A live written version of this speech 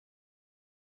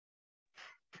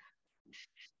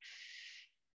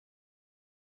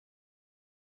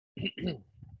Good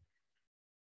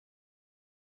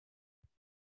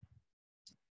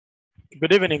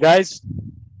evening, guys.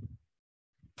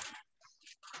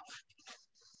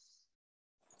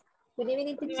 Good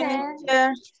evening, teacher.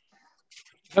 Teacher.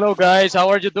 Hello, guys. How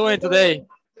are you doing today?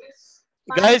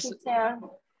 Guys, Teacher.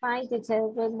 Fine, teacher.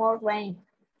 With more rain.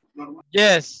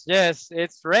 yes,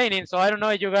 it's raining, so I don't know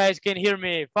if you guys can hear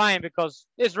me fine because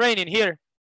it's raining here.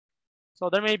 So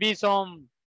there may be some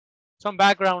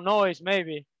background noise,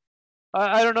 maybe.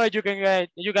 I don't know if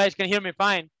you guys can hear me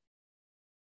fine.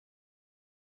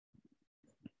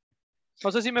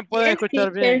 No sé si me pueden Yes,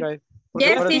 escuchar bien, teacher. guys. Porque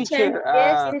Yes, parece- teacher.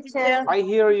 Yes, teacher. I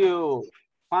hear you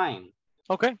fine.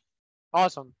 Okay,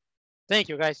 awesome. Thank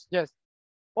you, guys. Yes.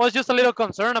 I was just a little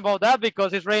concerned about that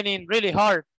because it's raining really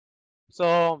hard.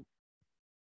 So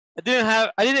I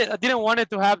didn't want it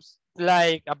to have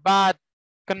like a bad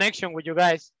connection with you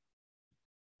guys.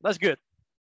 That's good.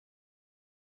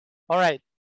 All right.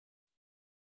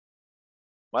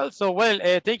 Well,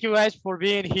 thank you guys for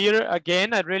being here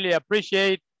again. I really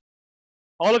appreciate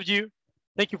all of you.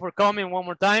 Thank you for coming one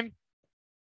more time.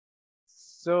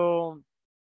 So,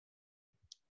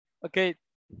 okay.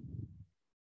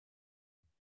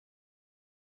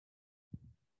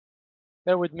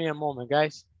 Bear with me a moment,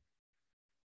 guys.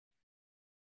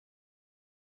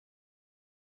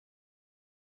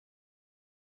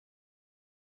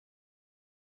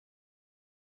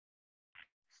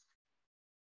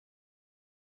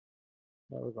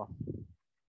 There we go.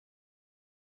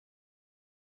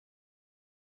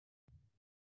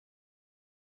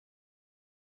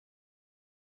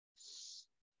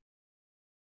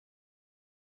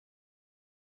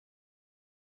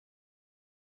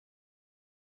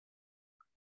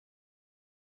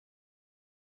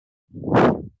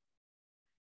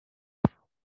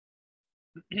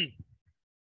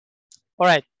 All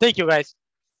right, thank you guys.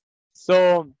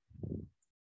 So,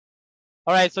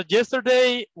 all right, so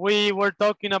yesterday we were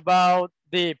talking about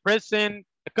the present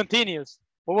continuous.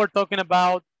 We were talking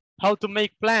about how to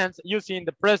make plans using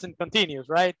the present continuous,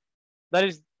 right? That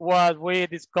is what we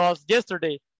discussed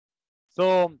yesterday.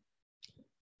 So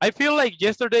I feel like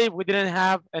yesterday we didn't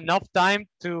have enough time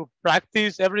to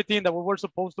practice everything that we were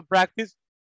supposed to practice.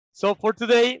 So for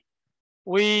today,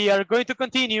 we are going to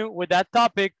continue with that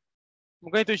topic.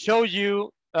 I'm going to show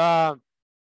you the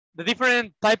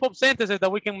different type of sentences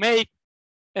that we can make,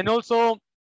 and also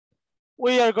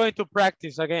we are going to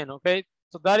practice again. Okay,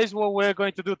 so that is what we're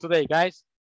going to do today, guys.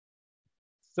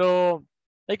 So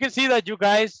I can see that you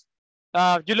guys,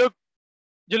 you look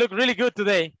really good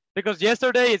today, because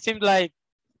yesterday it seemed like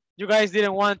you guys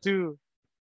didn't want to,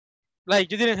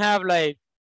 like, you didn't have like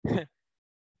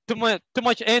too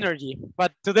much energy,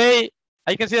 but today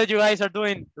I can see that you guys are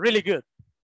doing really good.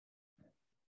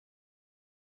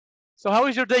 So how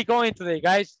is your day going today,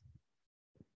 guys?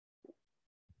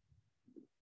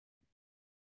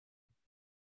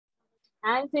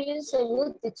 I'm feeling so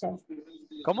good, teacher.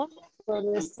 ¿Cómo? So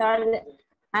we start.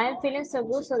 I'm feeling so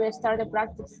good, so they start the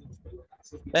practice.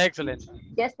 Excellent.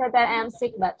 Yesterday I am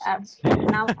sick, but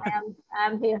now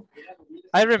I'm here.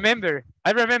 I remember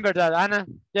that, Anna.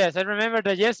 Yes, I remember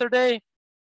that yesterday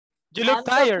you look I'm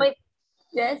so tired. quick.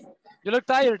 Yes. You look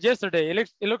tired yesterday.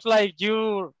 It looks like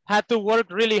you had to work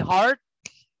really hard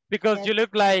because Yes. you look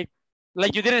like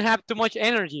you didn't have too much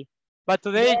energy. But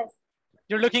today Yes.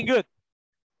 you're looking good.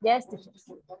 Yes, teacher.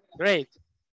 Great.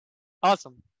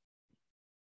 Awesome.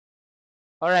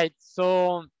 All right.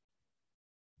 So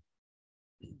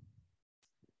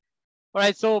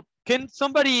can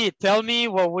somebody tell me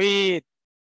what we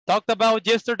talked about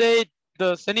yesterday?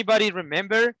 Does anybody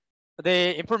remember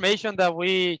the information that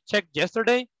we checked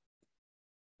yesterday?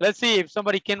 Let's see if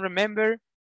somebody can remember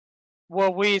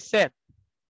what we said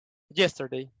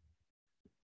yesterday,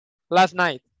 last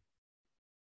night.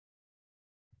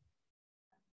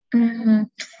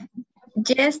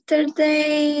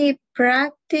 Yesterday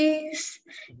practice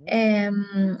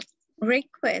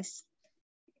request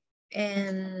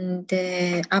and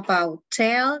about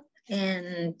tell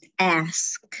and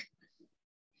ask.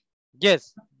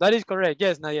 Yes, that is correct.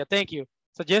 Yes, Nadia, thank you.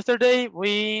 So yesterday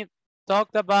we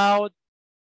talked about,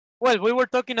 well, we were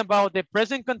talking about the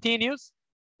present continuous.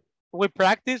 We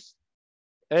practiced.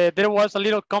 There was a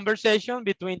little conversation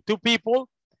between two people,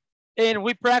 and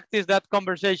we practiced that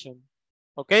conversation.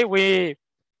 Okay, we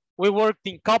worked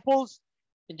in couples,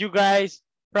 and you guys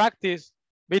practice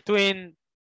between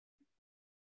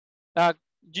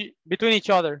between each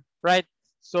other, right?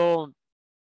 So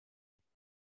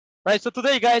so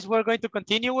today, guys, we're going to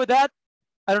continue with that.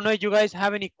 I don't know if you guys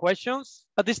have any questions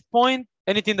at this point,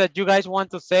 anything that you guys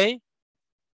want to say.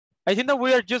 I think that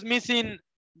we are just missing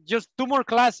just 2 more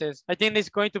classes. I think it's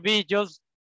going to be just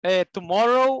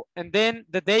tomorrow, and then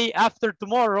the day after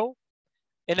tomorrow.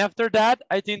 And after that,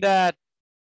 I think that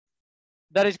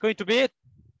is going to be it.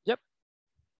 Yep.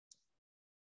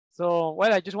 So,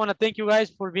 well, I just want to thank you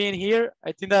guys for being here.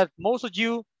 I think that most of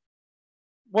you,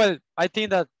 well, I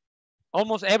think that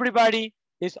almost everybody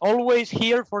is always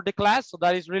here for the class. So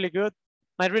that is really good.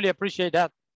 I really appreciate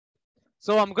that.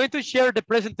 So I'm going to share the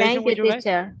presentation Thank with you, you guys.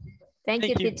 teacher. Thank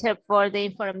you, Thank you. teacher, for the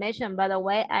information. By the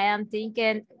way, I am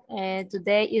thinking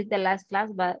today is the last class,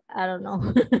 but I don't know.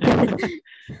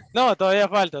 No, todavía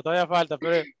falta,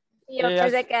 pero Yo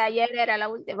pensé que ayer era la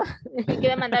última. Es que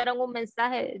me mandaron un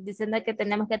mensaje diciendo que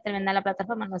tenemos que terminar la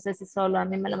plataforma. No sé si solo a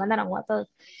mí me lo mandaron o a todos.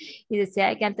 Y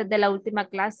decía que antes de la última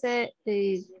clase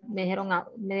me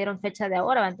dieron fecha de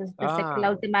ahora. Entonces pensé que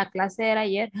la última clase era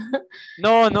ayer.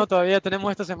 No, todavía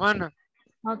tenemos esta semana.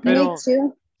 Okay. Pero, Me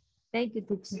too. Thank you,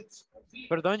 teacher.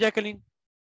 perdón, Jacqueline.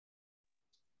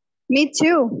 Me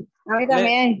too. A mí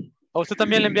también. ¿A usted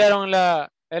también le enviaron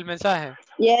el mensaje?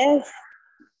 Yes.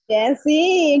 Yes,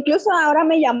 sí. Incluso ahora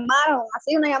me llamaron,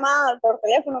 así una llamada por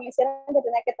teléfono, me hicieron que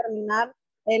tenía que terminar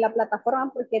la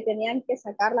plataforma porque tenían que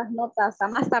sacar las notas a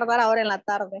más tardar ahora en la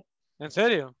tarde. ¿En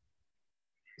serio?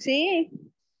 Sí.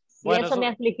 Sí, bueno, eso me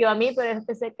afligió a mí, pero yo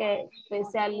pensé que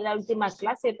a la última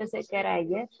clase y pensé que era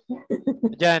ayer.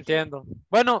 Ya entiendo.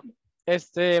 Bueno,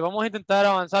 vamos a intentar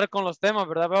avanzar con los temas,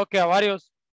 ¿verdad? Veo que a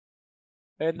varios,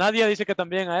 Nadia dice que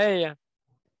también a ella.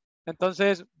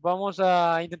 Entonces, vamos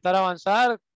a intentar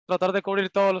avanzar, tratar de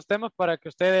cubrir todos los temas para que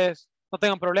ustedes no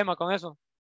tengan problema con eso.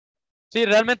 Sí,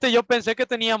 realmente yo pensé que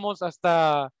teníamos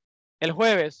hasta el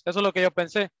jueves, eso es lo que yo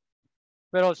pensé.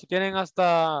 Pero si tienen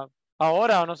hasta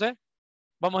ahora o no sé,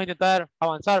 vamos a intentar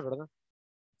avanzar, ¿verdad?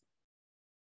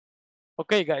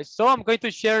 Okay, guys, so I'm going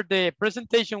to share the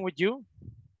presentation with you.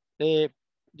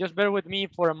 Just bear with me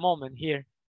for a moment here.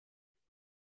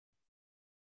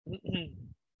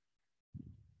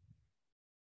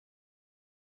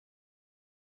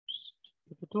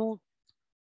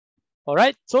 All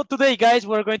right, so today, guys,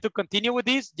 we're going to continue with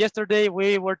this. Yesterday,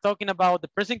 we were talking about the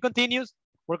present continuous.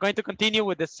 We're going to continue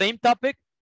with the same topic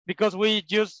because we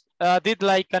just did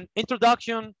like an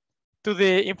introduction to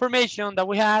the information that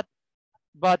we had.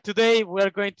 But today,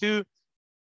 we're going to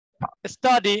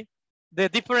study the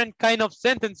different kind of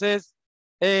sentences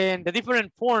and the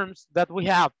different forms that we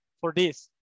have for this.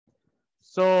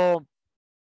 So,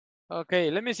 okay,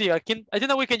 let me see. I think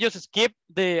that we can just skip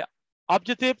the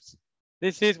objectives.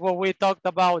 This is what we talked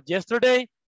about yesterday.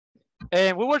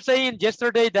 And we were saying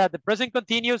yesterday that the present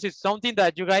continuous is something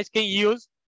that you guys can use.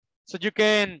 So you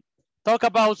can talk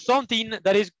about something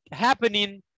that is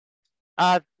happening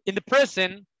in the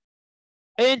present.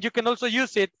 And you can also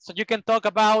use it so you can talk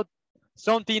about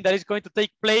something that is going to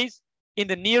take place in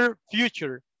the near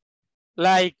future.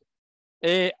 Like,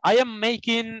 I am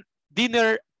making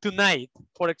dinner tonight,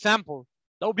 for example.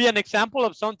 That would be an example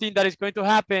of something that is going to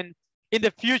happen in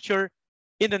the future,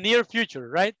 in the near future,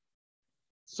 right?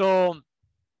 So,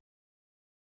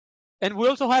 and we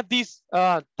also have these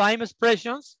time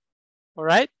expressions, all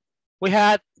right? We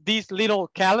had this little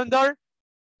calendar.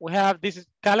 We have this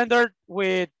calendar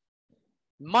with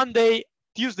Monday,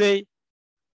 Tuesday,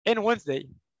 and Wednesday,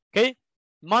 okay?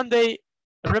 Monday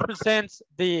represents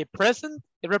the present.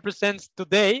 It represents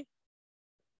today.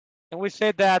 And we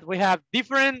said that we have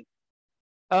different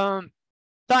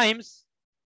times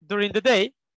during the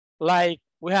day, like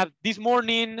we have this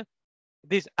morning,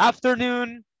 this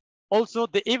afternoon, also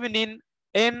the evening,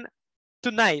 and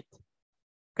tonight,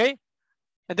 okay?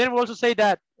 And then we also say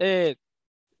that,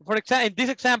 for example, in this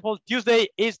example, Tuesday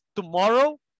is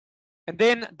tomorrow, and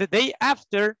then the day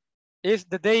after is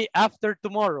the day after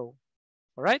tomorrow,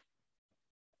 all right?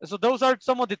 So those are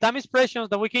some of the time expressions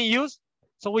that we can use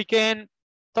so we can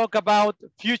talk about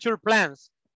future plans.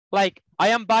 Like, I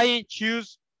am buying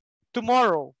shoes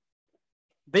tomorrow.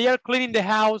 They are cleaning the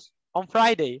house on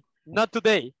Friday, not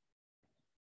today.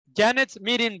 Janet's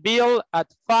meeting Bill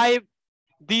at 5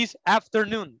 this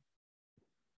afternoon.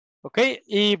 Ok,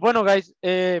 y bueno, guys,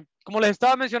 como les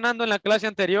estaba mencionando en la clase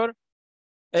anterior,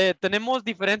 tenemos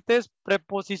diferentes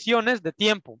preposiciones de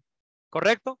tiempo,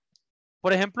 ¿correcto?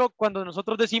 Por ejemplo, cuando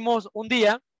nosotros decimos un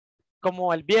día,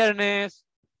 como el viernes,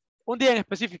 un día en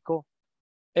específico,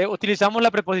 utilizamos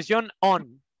la preposición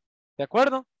on, ¿de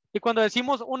acuerdo? Y cuando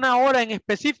decimos una hora en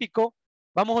específico,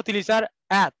 vamos a utilizar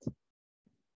at.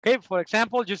 Okay, for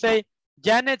example, you say,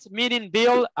 Janet's meeting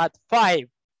Bill at 5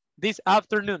 this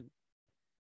afternoon.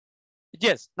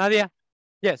 Yes, Nadia?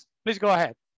 Yes, please go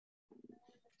ahead.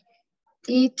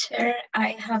 Teacher,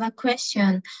 I have a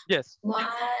question. Yes. What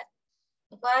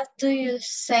do you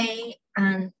say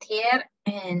antier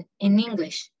in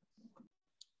English?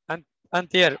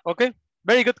 Antier, okay.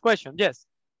 Very good question. Yes.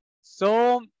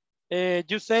 So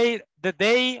you say the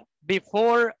day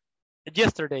before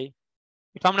yesterday,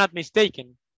 if I'm not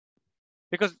mistaken,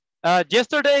 because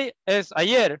yesterday is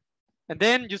ayer, and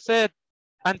then you said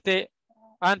anteayer,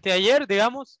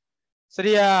 digamos,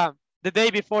 sería the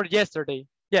day before yesterday.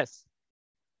 Yes.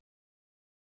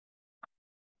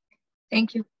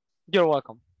 Thank you. You're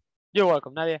welcome. You're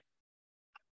welcome, Nadia.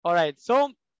 All right.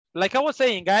 So, like I was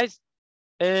saying, guys,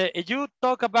 if you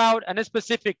talk about a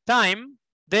specific time,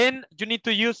 then you need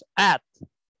to use at.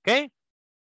 Okay.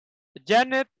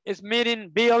 Janet is meeting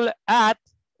Bill at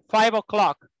 5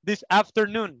 o'clock this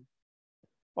afternoon.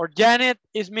 Or Janet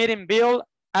is meeting Bill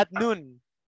at noon.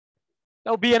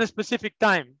 That will be a specific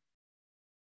time.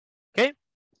 Okay.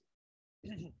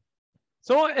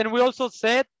 So, and we also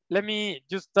said, let me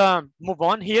just move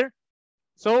on here.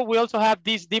 So we also have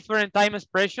these different time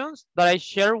expressions that I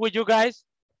share with you guys.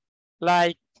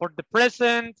 Like for the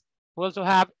present, we also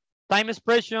have time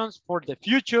expressions for the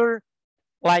future,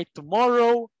 like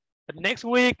tomorrow, next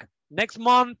week, next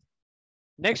month,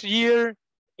 next year,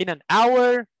 in an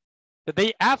hour, the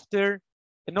day after,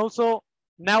 and also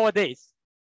nowadays.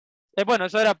 Bueno,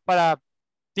 eso era para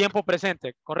tiempo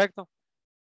presente, ¿correcto?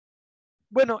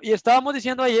 Bueno, y estábamos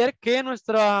diciendo ayer que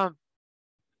nuestra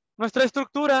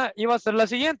estructura iba a ser la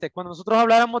siguiente, cuando nosotros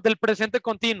habláramos del presente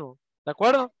continuo, ¿de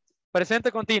acuerdo?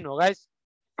 Presente continuo, guys.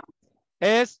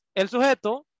 Es el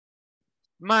sujeto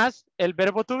más el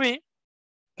verbo to be.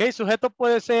 ¿Ok? Sujeto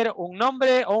puede ser un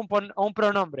nombre o un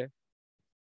pronombre.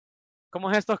 Como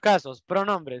en estos casos,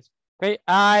 pronombres. ¿Ok?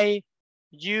 I,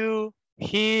 you,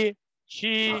 he,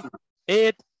 she,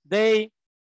 it, they,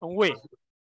 and we.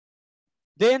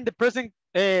 Then the present,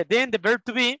 then the verb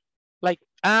to be, like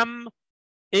am,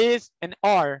 is, and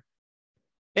are.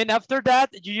 And after that,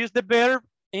 you use the verb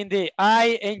in the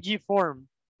ing form,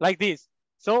 like this.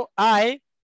 So I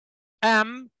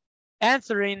am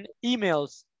answering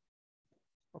emails.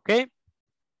 Okay?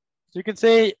 So you can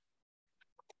say,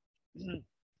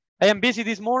 I am busy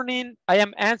this morning. I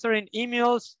am answering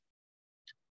emails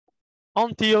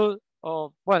until,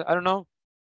 well, I don't know,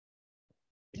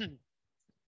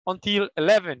 until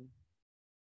 11.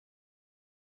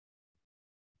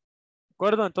 ¿De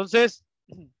acuerdo? Entonces,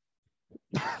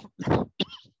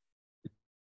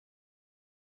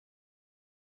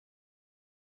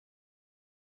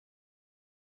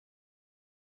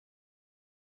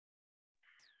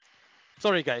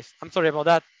 sorry guys, I'm sorry about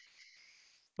that.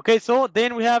 Okay, so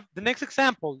then we have the next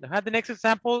example. I have the next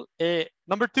example,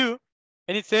 number 2,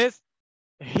 and it says,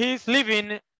 he's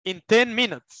leaving in 10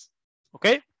 minutes.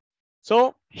 Okay,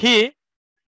 so he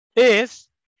is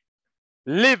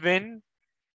leaving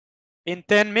in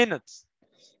 10 minutes.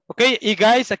 Ok, y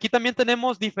guys, aquí también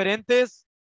tenemos diferentes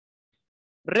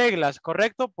reglas,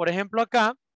 ¿correcto? Por ejemplo,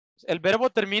 acá, el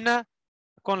verbo termina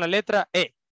con la letra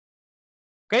E.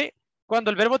 Ok,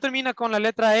 cuando el verbo termina con la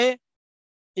letra E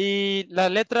y la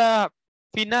letra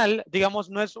final, digamos,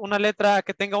 no es una letra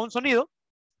que tenga un sonido,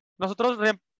 nosotros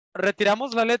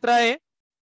retiramos la letra E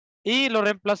y lo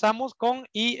reemplazamos con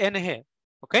ING.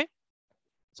 Ok,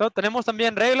 so, tenemos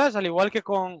también reglas, al igual que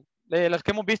con las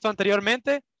que hemos visto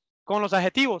anteriormente, con los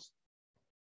adjetivos.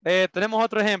 Tenemos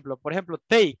otro ejemplo, por ejemplo,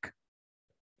 take.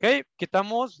 Ok,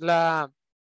 quitamos la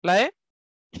E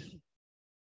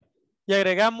y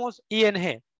agregamos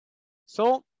ING.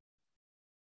 So,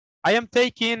 I am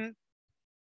taking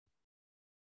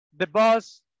the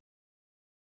bus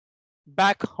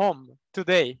back home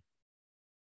today.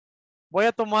 Voy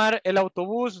a tomar el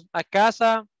autobús a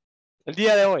casa el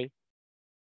día de hoy.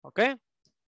 Ok.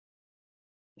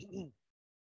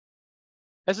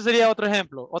 Ese sería otro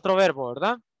ejemplo, otro verbo,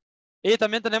 ¿verdad? Y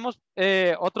también tenemos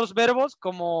otros verbos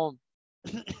como,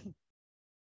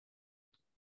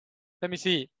 let me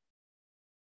see.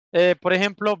 Por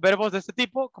ejemplo, verbos de este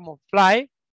tipo como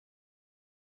fly.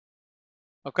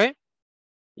 ¿Ok?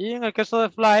 Y en el caso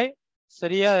de fly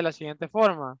sería de la siguiente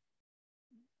forma.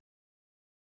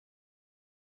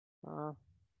 En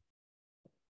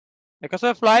el caso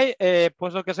de fly,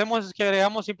 pues lo que hacemos es que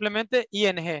agregamos simplemente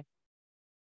ING. ¿De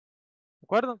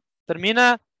acuerdo?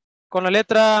 Termina con la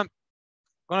letra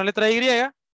Y,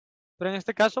 pero en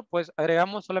este caso, pues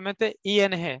agregamos solamente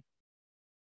ING.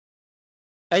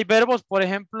 Hay verbos, por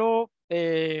ejemplo,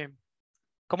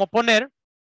 como poner,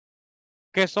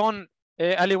 que son,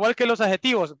 al igual que los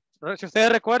adjetivos. Si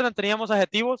ustedes recuerdan, teníamos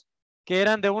adjetivos que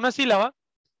eran de una sílaba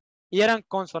y eran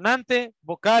consonante,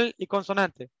 vocal y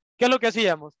consonante. ¿Qué es lo que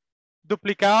hacíamos?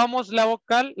 Duplicábamos la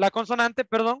vocal, la consonante,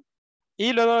 perdón,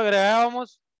 y luego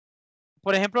agregábamos,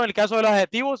 por ejemplo, en el caso de los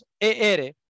adjetivos,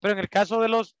 ER, pero en el caso de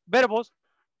los verbos,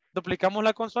 duplicamos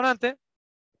la consonante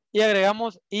y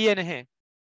agregamos ING.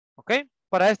 ¿Ok?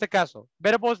 Para este caso,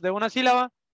 verbos de una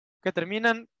sílaba que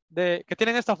terminan que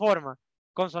tienen esta forma.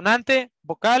 Consonante,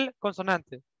 vocal,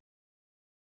 consonante.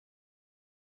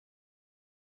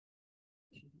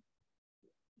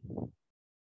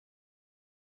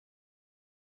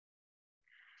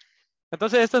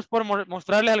 Entonces, esto es por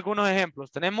mostrarles algunos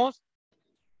ejemplos. Tenemos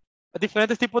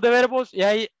diferentes tipos de verbos y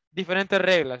hay diferentes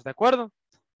reglas, ¿de acuerdo?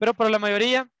 Pero para la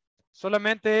mayoría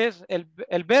solamente es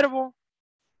el verbo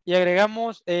y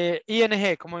agregamos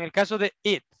ing, como en el caso de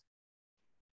it.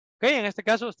 Ok, en este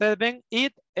caso ustedes ven,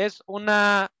 it es un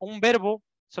verbo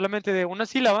solamente de una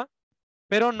sílaba,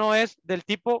 pero no es del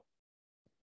tipo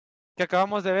que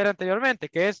acabamos de ver anteriormente,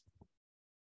 que es,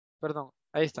 perdón,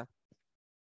 ahí está.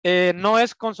 No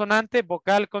es consonante,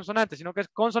 vocal, consonante, sino que es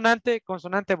consonante,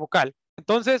 consonante, vocal.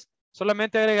 Entonces,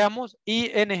 solamente agregamos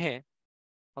ing.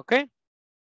 ¿Ok?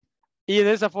 Y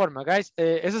de esa forma, guys,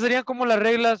 esas serían como las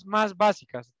reglas más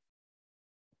básicas.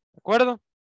 ¿De acuerdo?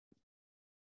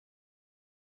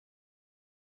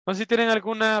 No sé si tienen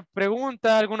alguna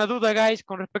pregunta, alguna duda, guys,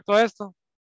 con respecto a esto.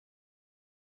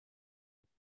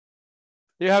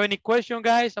 Do you have any question,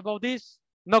 guys, about this?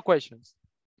 No questions.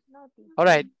 No, All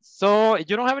right. So if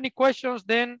you don't have any questions,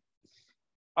 then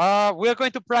we are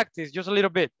going to practice just a little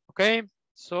bit. Okay.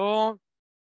 So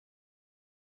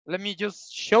let me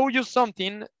just show you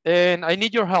something, and I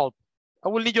need your help. I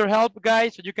will need your help,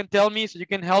 guys, so you can tell me, so you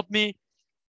can help me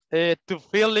to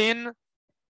fill in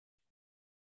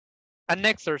an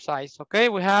exercise. Okay.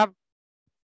 We have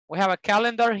a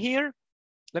calendar here.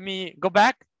 Let me go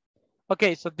back.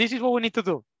 Okay. So this is what we need to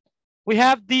do. We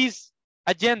have this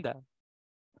agenda.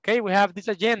 Okay. We have this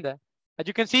agenda. As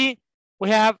you can see, we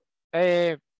have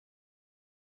this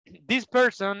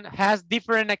person has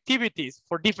different activities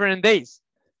for different days.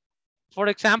 For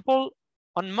example,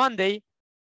 on Monday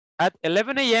at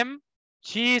 11 a.m.,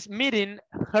 she is meeting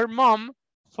her mom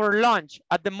for lunch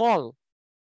at the mall.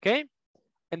 Okay.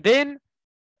 And then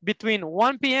between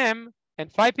 1 p.m.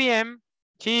 and 5 p.m.,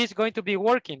 she is going to be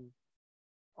working.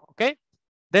 Okay.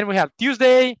 Then we have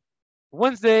Tuesday,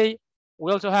 Wednesday.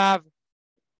 We also have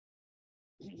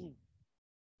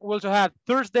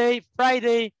Thursday,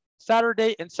 Friday,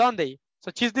 Saturday, and Sunday.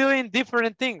 So she's doing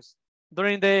different things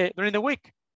during the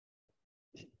week.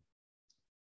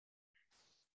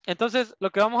 Entonces,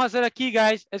 lo que vamos a hacer aquí,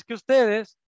 guys, es que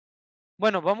ustedes,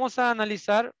 bueno, vamos a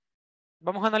analizar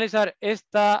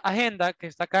esta agenda que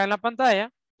está acá en la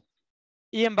pantalla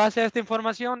y en base a esta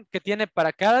información que tiene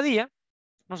para cada día,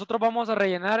 nosotros vamos a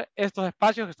rellenar estos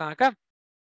espacios que están acá.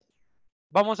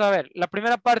 Vamos a ver, la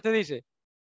primera parte dice,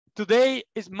 today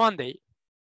is Monday,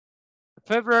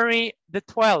 February the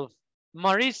 12th.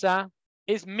 Marisa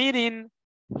is meeting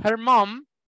her mom.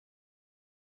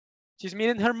 She's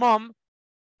meeting her mom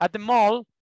at the mall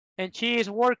and she is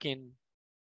working.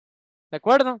 ¿De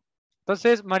acuerdo?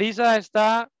 Entonces, Marisa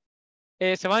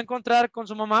se va a encontrar con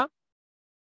su mamá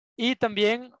y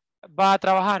también va a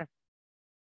trabajar.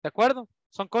 ¿De acuerdo?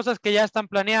 Son cosas que ya están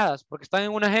planeadas porque están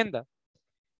en una agenda.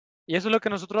 Y eso es lo que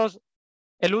nosotros,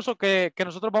 el uso que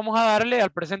nosotros vamos a darle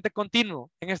al presente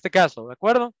continuo, en este caso, ¿de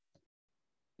acuerdo?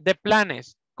 De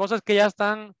planes, cosas que ya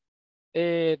están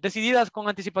decididas con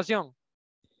anticipación.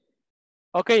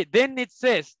 Ok, then it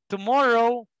says,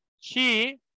 tomorrow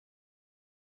she,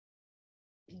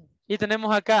 y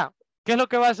tenemos acá, ¿qué es lo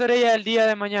que va a hacer ella el día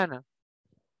de mañana?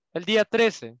 El día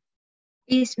 13.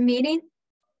 Is meeting.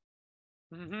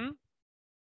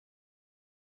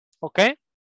 Okay.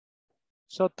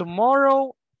 So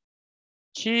tomorrow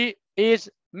she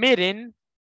is meeting.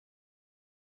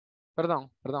 Perdón,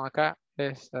 acá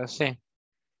es así.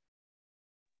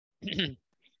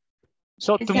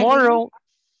 So tomorrow,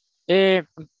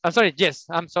 I'm sorry, yes,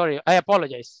 I'm sorry, I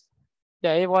apologize.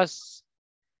 Yeah, it was,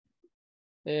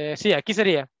 sí, aquí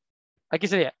sería,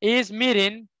 is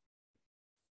meeting,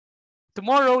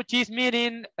 tomorrow she's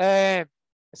meeting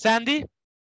Sandy.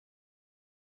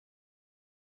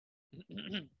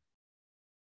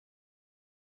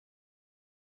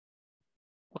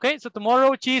 Okay, so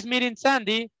tomorrow she's meeting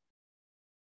Sandy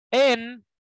and,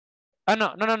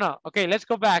 no. Okay, let's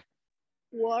go back.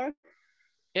 Work.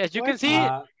 As you can see,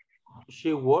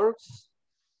 she works.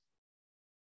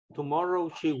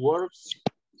 Tomorrow she works.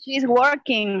 She's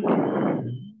working.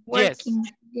 Yes,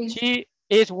 she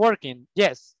is working.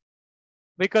 Yes,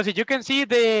 because if you can see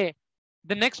the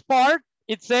next part,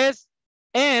 it says,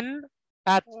 and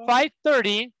at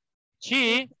 5:30,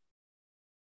 she,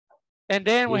 and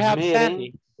then we have meeting.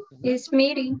 Sandy. Is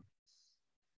meeting.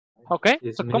 Okay,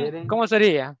 so ¿cómo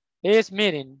sería? Is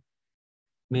meeting.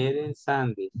 Meeting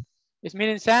Sandy. Is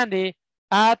meeting Sandy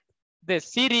at the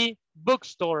city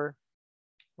bookstore.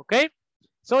 Okay,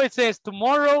 so it says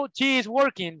tomorrow she is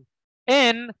working.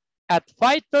 And at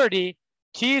 5:30,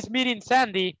 she is meeting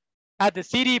Sandy at the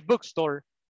city bookstore.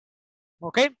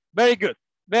 Okay, very good.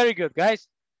 Very good, guys.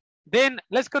 Then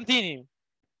let's continue.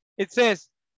 It says,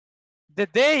 the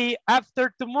day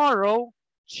after tomorrow,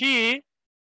 she,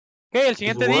 okay, el She's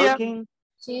siguiente día, working.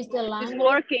 She's the She's laundry.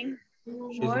 working.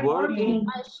 She's working.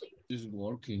 She's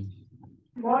working.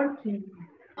 Working.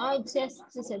 Oh, it's just,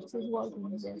 she said she's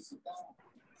working. Yes.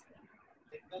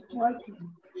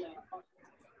 Working.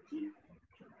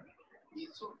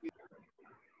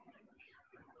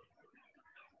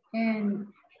 And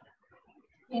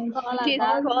Call She's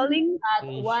at calling. at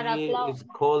And 1 she o'clock. is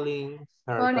calling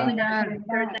her calling dad.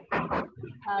 her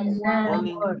At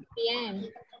Calling. 1 p.m.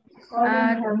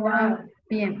 at 1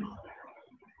 p.m.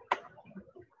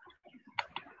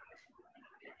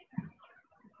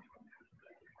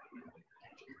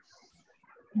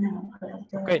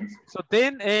 okay. So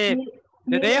then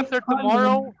the day after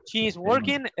tomorrow, she is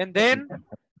working, and then,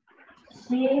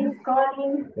 She is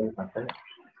calling.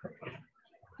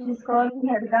 She's calling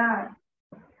her dad.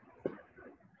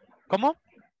 ¿cómo?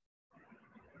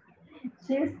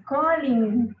 She's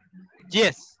calling.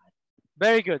 Yes.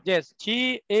 Very good. Yes,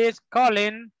 she is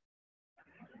calling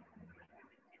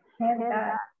Her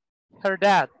dad. her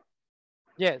dad.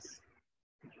 Yes.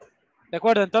 De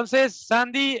acuerdo. Entonces,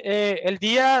 Sandy, el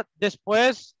día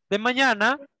después de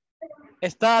mañana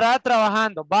estará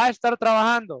trabajando, va a estar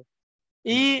trabajando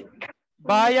y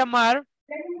va a llamar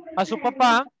a su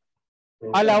papá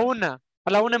a la 1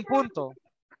 en punto.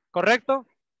 ¿Correcto?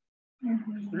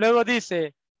 Luego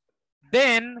dice,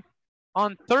 then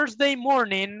on Thursday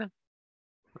morning,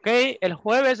 ok, el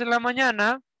jueves en la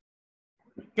mañana,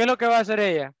 ¿qué es lo que va a hacer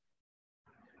ella?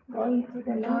 Going to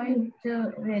the laundry.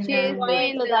 She's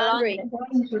doing the laundry.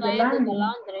 Going to the Going to the laundry.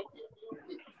 laundry.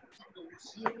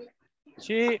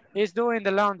 She is doing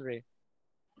the laundry.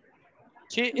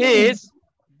 She is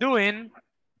doing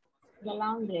The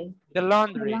laundry. the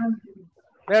laundry.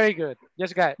 Very good.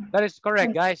 Yes, guys. That is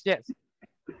correct, guys. Yes.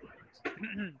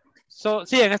 So,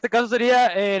 sí, en este caso sería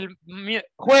el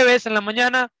jueves en la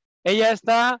mañana. Ella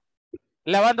está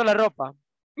lavando la ropa.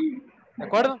 ¿De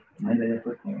acuerdo?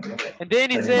 And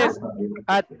then it says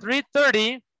at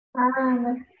 3:30.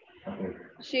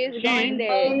 She's going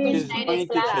She's the going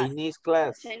to Chinese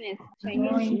class. Chinese.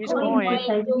 She's going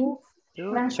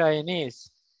to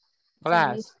Chinese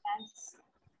class.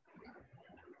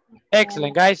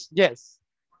 Excellent, guys. Yes.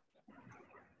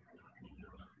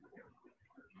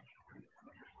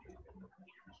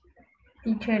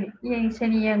 Teacher, ¿y ahí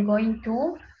sería going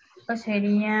to o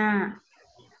sería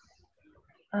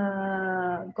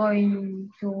going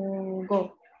to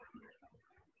go?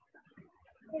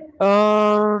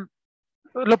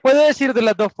 Lo puede decir de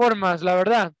las dos formas, la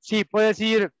verdad. Sí, puede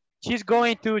decir she's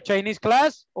going to Chinese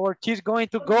class or she's going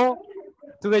to go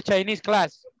to the Chinese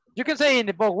class. You can say in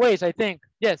the both ways, I think.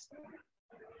 Yes.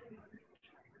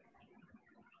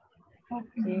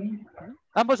 Okay.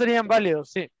 Ambos serían válidos,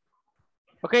 sí.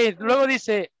 Ok, luego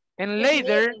dice, and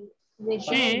later,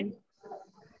 she,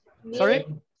 sorry?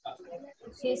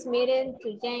 She's meeting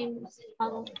to James.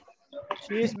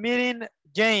 She is meeting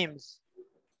James.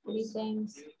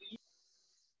 James.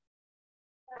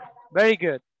 Very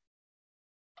good.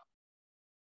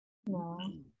 No.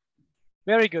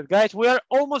 Very good, guys. We are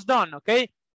almost done, okay?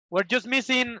 We're just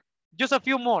missing just a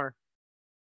few more.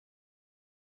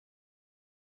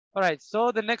 All right,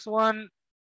 so the next one.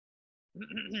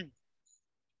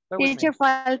 Teacher,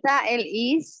 falta el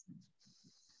is.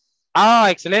 Ah,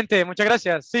 excelente, muchas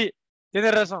gracias. Sí,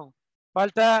 tiene razón.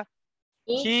 Falta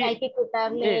Y she. hay que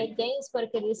quitarle Sí. James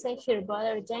porque dice her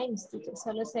brother James.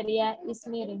 Solo sería is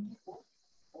meeting.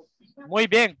 Muy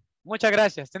bien, muchas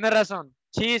gracias. Tiene razón.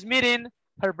 She is meeting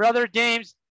her brother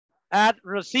James at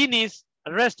Rossini's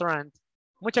restaurant.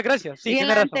 Muchas gracias. Sí, Y en tiene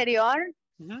la razón. anterior,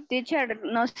 Ujú. teacher,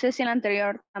 no sé si en la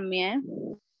anterior también.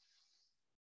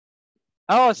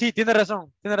 Oh, sí, tiene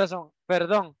razón. Tiene razón.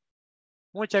 Perdón.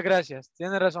 Muchas gracias.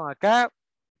 Tiene razón. Acá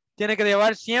tiene que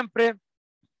llevar siempre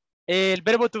el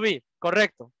verbo to be.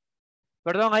 Correcto.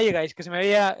 Perdón ahí, guys, que se me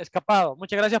había escapado.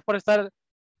 Muchas gracias por estar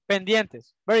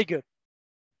pendientes. Very good.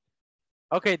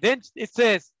 Okay, then it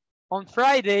says, on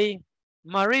Friday,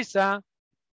 Marisa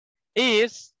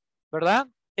is, ¿verdad?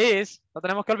 Is, no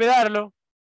tenemos que olvidarlo.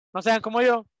 No sean como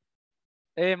yo.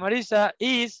 Marisa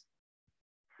is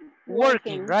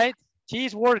working, right? She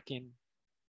is working.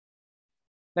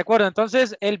 De acuerdo,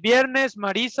 entonces el viernes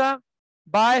Marisa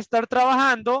va a estar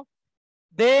trabajando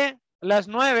de las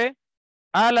 9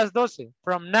 a las 12.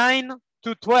 From 9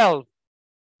 to 12.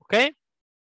 Okay?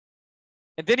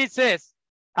 And then it says,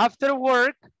 after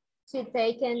work, She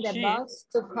taken the She- bus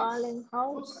to Colin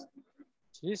House.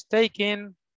 she's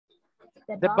taking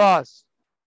The bus.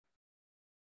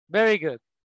 Very good.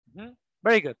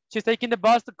 Very good. She's taking the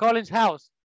bus to Colin's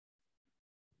house.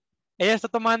 Ella está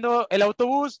tomando el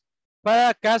autobús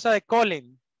para casa de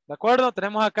Colin. ¿De acuerdo?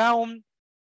 Tenemos acá un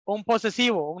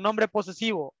posesivo, un nombre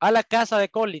posesivo. A la casa de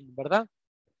Colin, ¿verdad?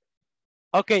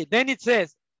 Okay, then it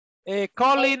says,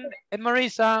 Colin and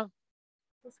Marisa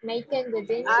Making the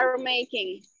dinner. Are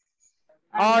making.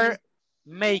 are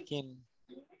making.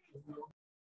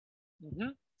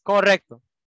 Correcto.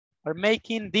 Are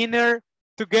making dinner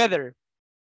together.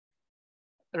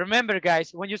 Remember,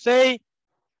 guys, when you say,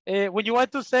 when you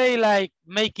want to say like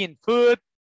making food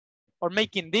or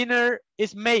making dinner,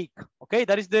 it's make. Okay,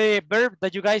 that is the verb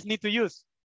that you guys need to use.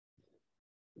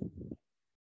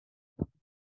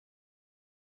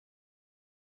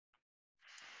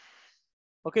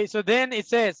 Okay, so then it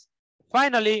says,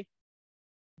 finally,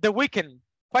 the weekend.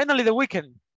 Finally, the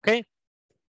weekend. Okay.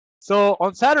 So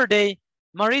on Saturday,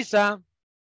 Marisa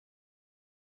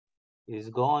Is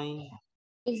going.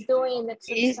 Is doing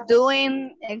exercise. Is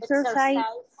doing exercise.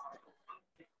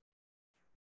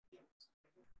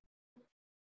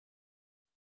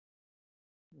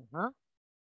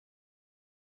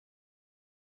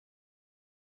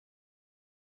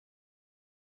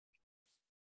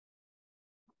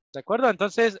 ¿De acuerdo?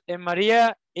 Entonces,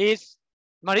 Marisa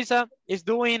is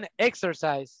doing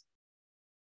exercise.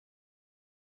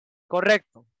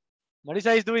 Correcto.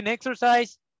 Marisa is doing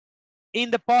exercise in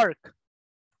the park.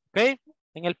 ¿Ok?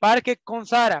 En el parque con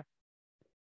Sara.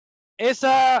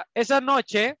 Esa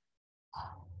noche,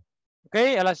 ¿ok?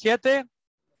 A las 7,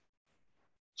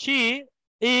 she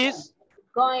is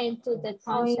Going to the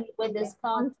concert with the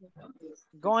Scott.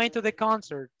 going to the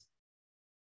concert.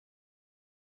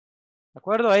 ¿De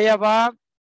acuerdo? Ella va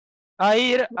a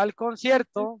ir al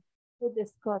concierto With the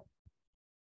Scott.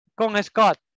 con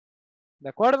Scott. ¿De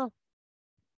acuerdo?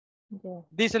 Yeah.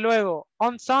 Dice luego,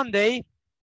 on Sunday,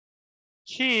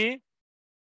 she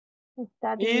is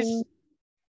Studying.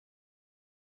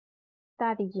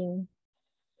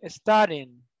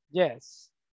 studying. Yes.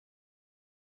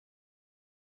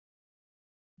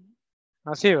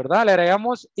 Así, ¿verdad? Le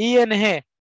agregamos ing.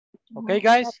 Okay,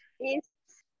 guys? Is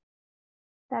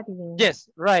Studying. Yes,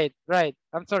 right.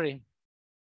 I'm sorry.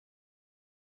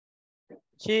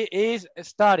 She is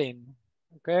studying.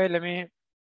 Okay, let me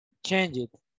change it.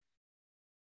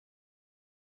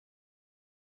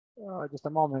 Oh, just a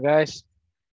moment, guys.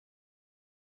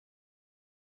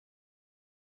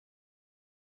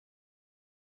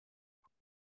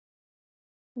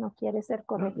 No quiere ser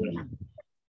corregida.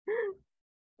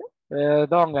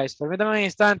 Perdón, guys. Permítame un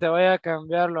instante. Voy a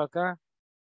cambiarlo acá.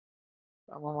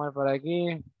 Vamos a ver por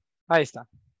aquí. Ahí está.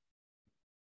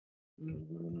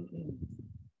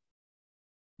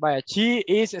 Vaya, she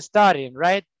is studying,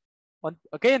 right?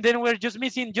 Okay, and then we're just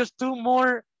missing just two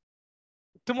more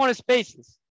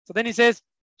spaces. So then it says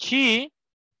she,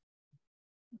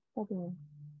 Studying.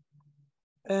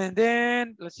 and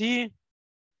then let's see.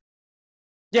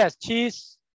 Yes,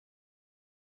 she's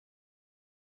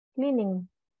Cleaning.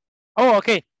 Oh,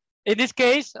 okay. In this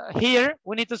case, here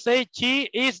we need to say she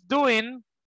is doing.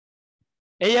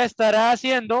 Ella estará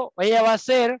haciendo, ella va a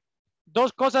hacer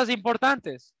dos cosas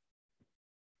importantes.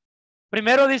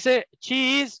 Primero dice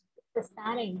she is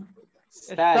Studying.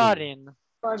 studying.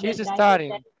 For She's the studying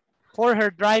driving for her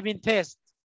driving test. test.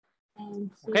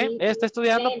 And Okay. she Ella está is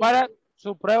estudiando cleaning. para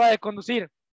su prueba de conducir.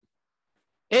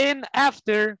 And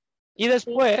after, y She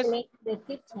después, clean the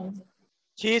kitchen.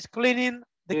 she is cleaning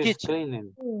the She's kitchen.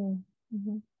 cleaning.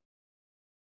 Mhm.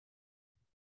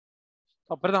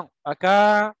 Oh, perdón,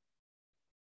 acá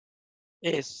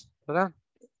es, ¿verdad?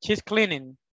 She's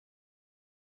cleaning.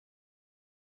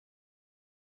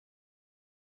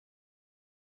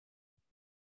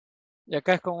 Y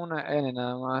acá es con una N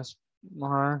nada más.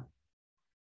 Vamos a ver.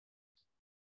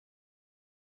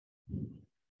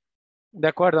 De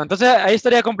acuerdo, entonces ahí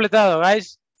estaría completado,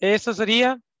 guys. Eso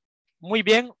sería muy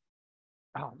bien.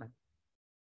 Oh, man.